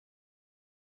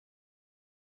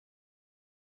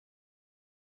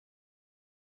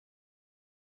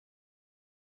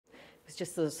was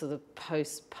just the sort of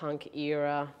post-punk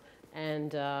era.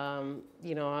 And,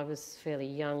 you know, I was fairly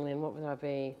young then. What would I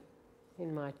be?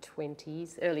 In my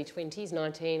 20s, early 20s,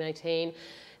 19, 18.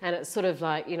 And it's sort of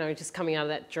like, you know, just coming out of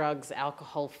that drugs,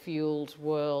 alcohol-fueled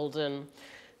world. And,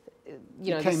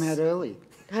 you know... You came out early.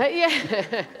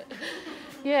 Yeah.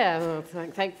 Yeah, well,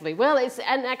 thankfully. Well,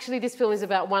 and actually this film is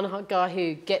about one guy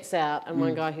who gets out and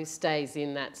one guy who stays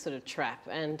in that sort of trap.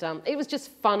 And it was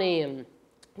just funny and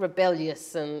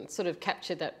rebellious and sort of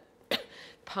captured that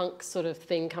punk sort of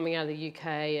thing coming out of the UK.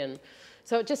 And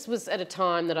so it just was at a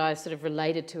time that I sort of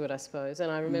related to it, I suppose.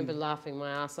 And I remember laughing my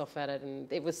ass off at it.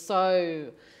 And it was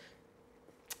so,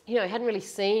 you know, I hadn't really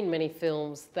seen many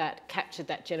films that captured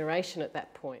that generation at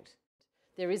that point.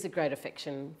 There is a great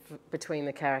affection between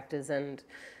the characters, and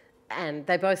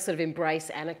they both sort of embrace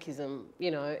anarchism,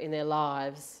 you know, in their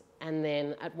lives. And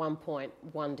then at one point,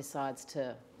 one decides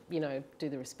to, you know, do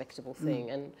the respectable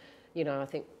thing. And, you know, I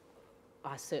think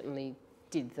I certainly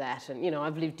did that. And, you know,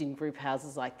 I've lived in group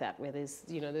houses like that where there's,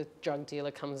 you know, the drug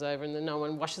dealer comes over and then no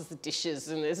one washes the dishes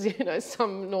and there's, you know,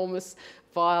 some enormous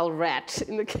vile rat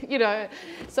in the, you know.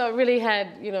 So it really had,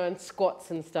 you know, and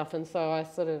squats and stuff. And so I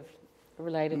sort of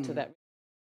related to that.